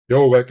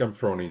Yo, welcome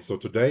Thronies. So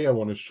today I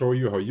want to show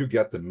you how you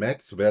get the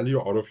max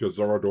value out of your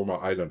Saurodoma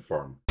Island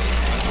farm.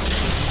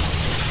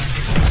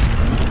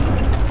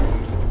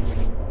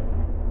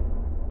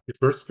 The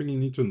first thing you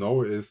need to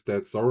know is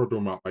that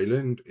Saurodoma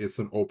Island is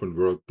an open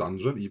world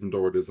dungeon, even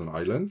though it is an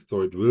island.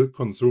 So it will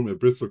consume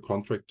Abyssal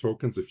contract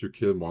tokens if you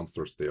kill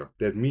monsters there.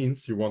 That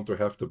means you want to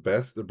have the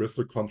best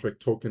Abyssal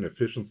contract token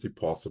efficiency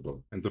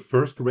possible. And the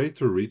first way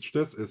to reach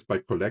this is by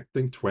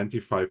collecting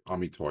 25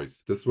 Ami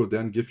toys. This will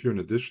then give you an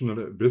additional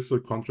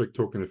Abyssal contract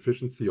token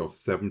efficiency of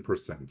 7%.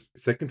 The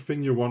second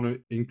thing you want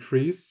to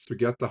increase to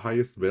get the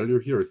highest value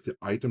here is the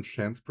item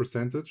chance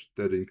percentage.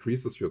 That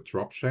increases your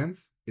drop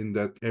chance. In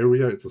that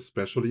area, it's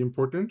especially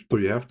important. So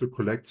you have to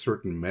collect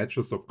certain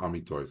matches of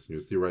Ami toys. You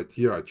see right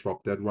here, I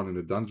dropped that one in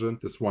the dungeon.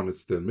 This one is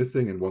still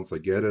missing, and once I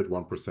get it,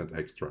 1%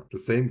 extra. The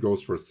same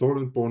goes for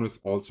sollant bonus,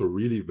 also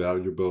really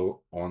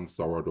valuable on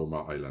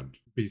Saurodoma Island.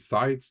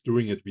 Besides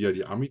doing it via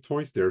the Ami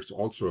toys, there's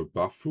also a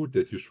buff food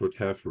that you should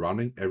have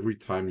running every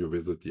time you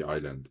visit the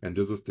island. And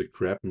this is the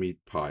crab meat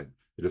pie.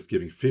 It is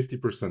giving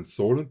 50%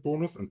 solent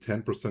bonus and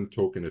 10%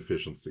 token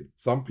efficiency.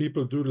 Some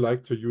people do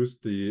like to use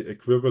the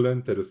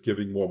equivalent that is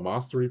giving more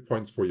mastery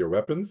points for your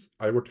weapons.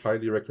 I would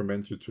highly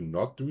recommend you to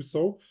not do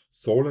so.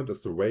 Solent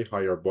is a way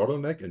higher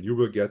bottleneck and you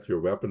will get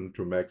your weapon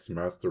to max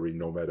mastery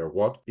no matter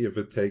what. If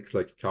it takes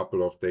like a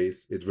couple of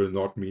days, it will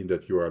not mean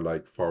that you are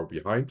like far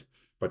behind.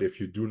 But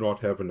if you do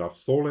not have enough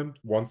solent,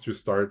 once you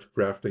start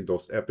crafting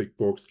those epic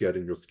books,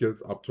 getting your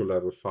skills up to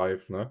level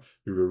 5,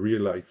 you will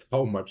realize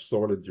how much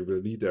solent you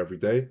will need every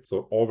day.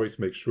 So always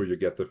make sure you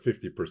get the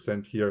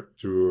 50% here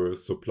to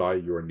supply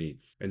your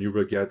needs. And you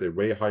will get a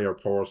way higher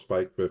power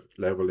spike with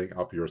leveling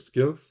up your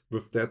skills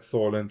with that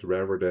solent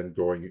rather than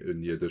going in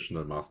the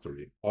additional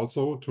mastery.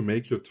 Also, to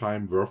make your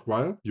time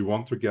worthwhile, you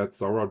want to get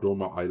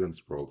Saurodoma Island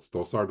scrolls.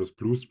 Those are those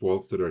blue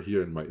scrolls that are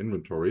here in my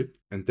inventory.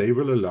 And they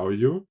will allow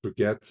you to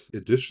get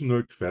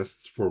additional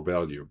quests for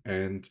value.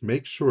 And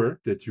make sure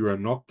that you are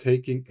not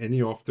taking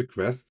any of the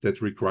quests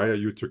that require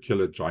you to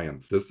kill a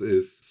giant. This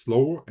is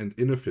slow and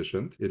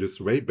inefficient. It is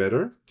way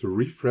better to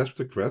refresh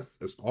the quests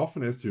as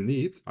often as you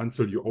need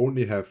until you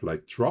only have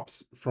like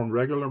drops from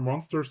regular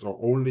monsters or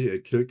only a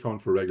kill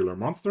count for regular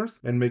monsters,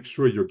 and make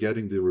sure you're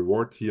getting the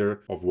reward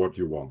here of what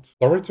you want.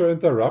 Sorry to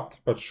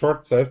interrupt, but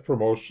short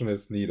self-promotion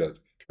is needed.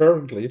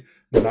 Currently,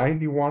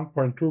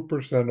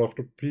 91.2% of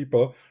the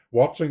people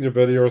watching the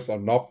videos are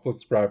not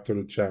subscribed to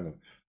the channel.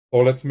 So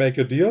let's make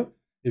a deal.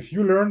 If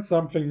you learn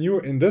something new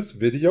in this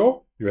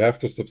video, you have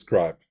to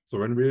subscribe. So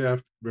when we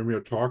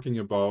are talking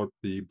about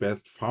the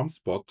best farm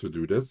spot to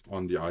do this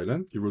on the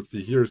island, you will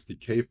see here is the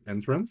cave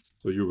entrance.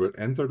 So you will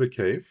enter the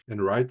cave,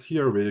 and right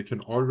here where you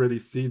can already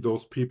see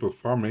those people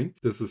farming,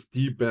 this is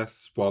the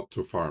best spot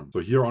to farm.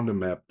 So here on the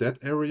map, that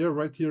area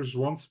right here is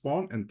one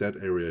spawn, and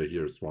that area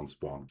here is one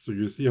spawn. So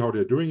you see how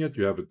they're doing it.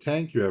 You have a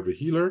tank, you have a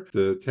healer.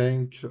 The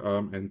tank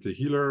and the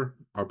healer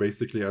are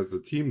basically as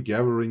a team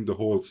gathering the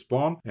whole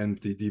spawn, and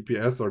the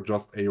DPS are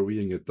just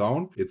AoEing it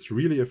down. It's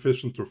really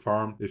efficient to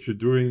farm. If you're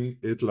doing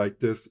it like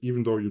this,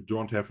 even though you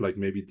don't have like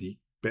maybe the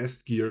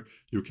best gear,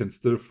 you can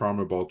still farm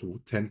about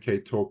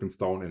 10k tokens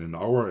down in an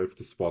hour if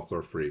the spots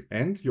are free.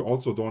 And you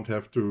also don't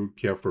have to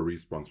care for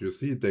respawns. You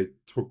see they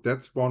took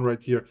that spawn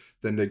right here,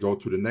 then they go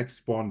to the next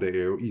spawn, they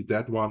AoE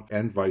that one,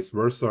 and vice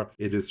versa.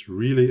 It is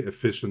really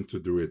efficient to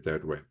do it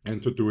that way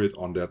and to do it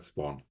on that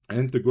spawn.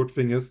 And the good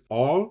thing is,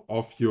 all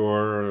of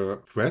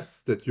your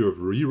quests that you have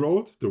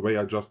rerolled, the way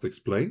I just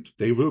explained,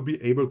 they will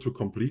be able to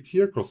complete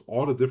here because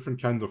all the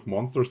different kinds of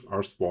monsters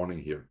are spawning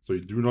here. So you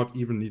do not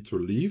even need to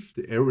leave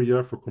the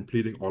area for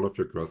completing all of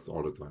your quests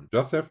all the time.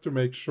 Just have to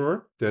make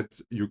sure that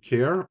you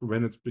care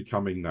when it's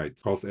becoming night,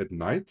 because at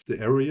night the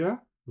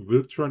area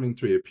will turn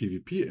into a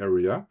PvP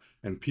area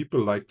and people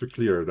like to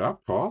clear it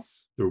up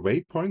because the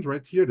waypoint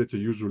right here that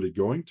you're usually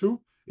going to,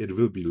 it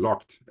will be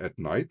locked at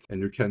night and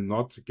you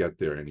cannot get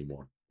there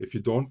anymore. If you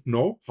don't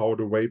know how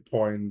the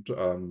waypoint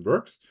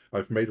works,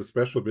 I've made a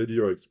special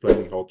video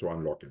explaining how to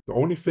unlock it. The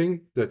only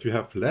thing that you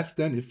have left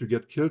then, if you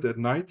get killed at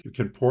night, you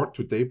can port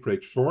to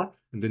Daybreak Shore,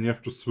 and then you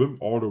have to swim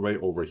all the way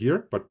over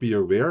here. But be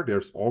aware,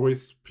 there's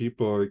always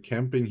people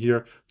camping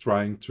here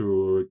trying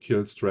to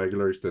kill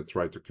stragglers that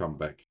try to come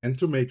back. And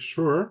to make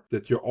sure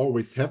that you're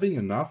always having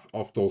enough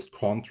of those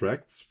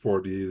contracts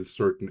for these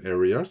certain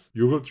areas,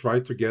 you will try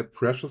to get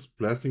precious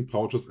blessing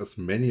pouches as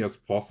many as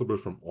possible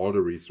from all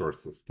the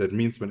resources. That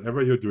means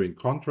whenever you're doing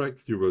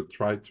contracts, you will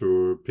try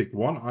to pick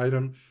one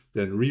item,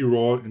 then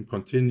re-roll and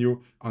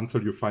continue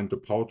until you find the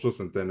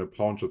pouches, and then a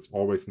pouch, it's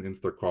always an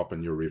insta-crop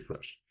and you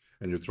refresh.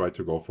 And you try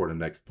to go for the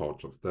next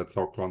pouches. That's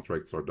how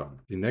contracts are done.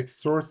 The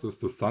next source is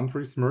the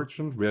Thronies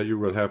merchant, where you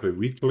will have a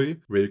weekly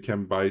where you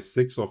can buy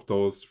 6 of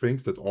those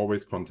things that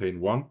always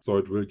contain 1. So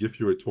it will give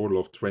you a total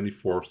of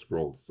 24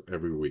 scrolls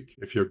every week.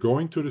 If you're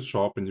going to the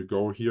shop and you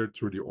go here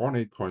to the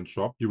ornate coin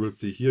shop, you will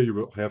see here you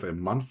will have a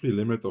monthly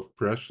limit of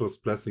precious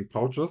blessing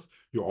pouches.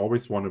 You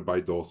always want to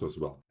buy those as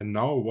well. And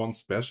now one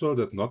special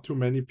that not too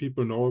many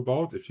people know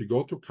about. If you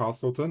go to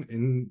Castleton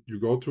and you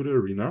go to the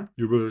arena,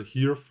 you will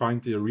here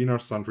find the arena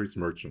Thronies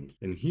merchant.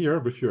 Island. And here,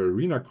 with your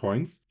arena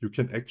coins, you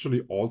can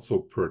actually also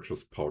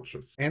purchase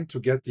pouches. And to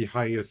get the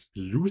highest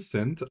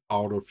Lucent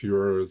out of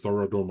your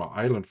Saurodoma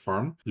Island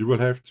farm, you will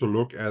have to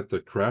look at the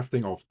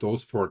crafting of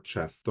those 4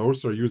 chests.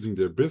 Those are using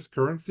the Abyss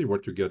currency,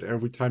 what you get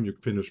every time you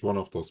finish one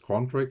of those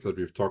contracts that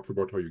we've talked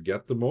about how you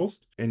get the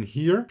most. And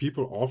here,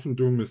 people often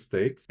do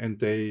mistakes and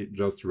they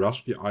just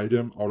rush the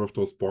item out of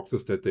those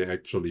boxes that they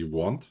actually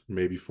want,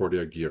 maybe for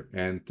their gear.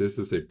 And this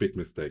is a big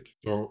mistake.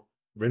 So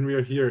when we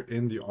are here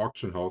in the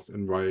auction house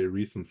in my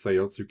recent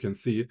sales, you can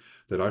see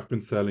that I've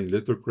been selling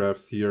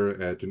lithographs here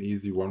at an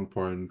easy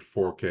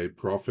 1.4k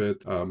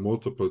profit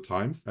multiple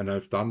times. And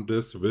I've done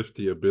this with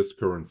the Abyss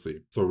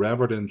currency. So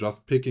rather than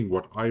just picking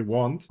what I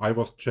want, I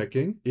was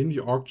checking in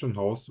the auction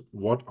house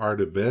what are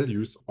the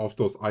values of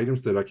those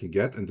items that I can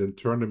get and then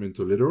turn them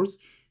into lithos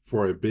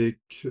for a big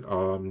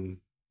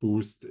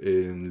boost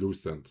in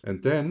Lucent.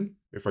 And then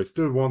if I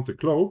still want the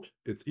cloak,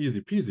 it's easy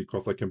peasy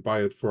because I can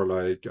buy it for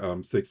like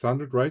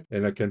 600, right?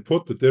 And I can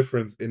put the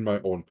difference in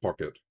my own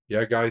pocket.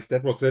 Yeah, guys,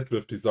 that was it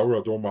with the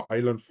Saurodoma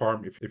Island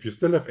farm. If you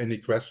still have any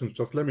questions,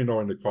 just let me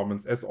know in the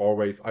comments. As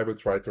always, I will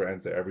try to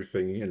answer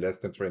everything in less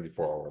than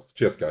 24 hours.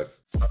 Cheers,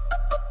 guys.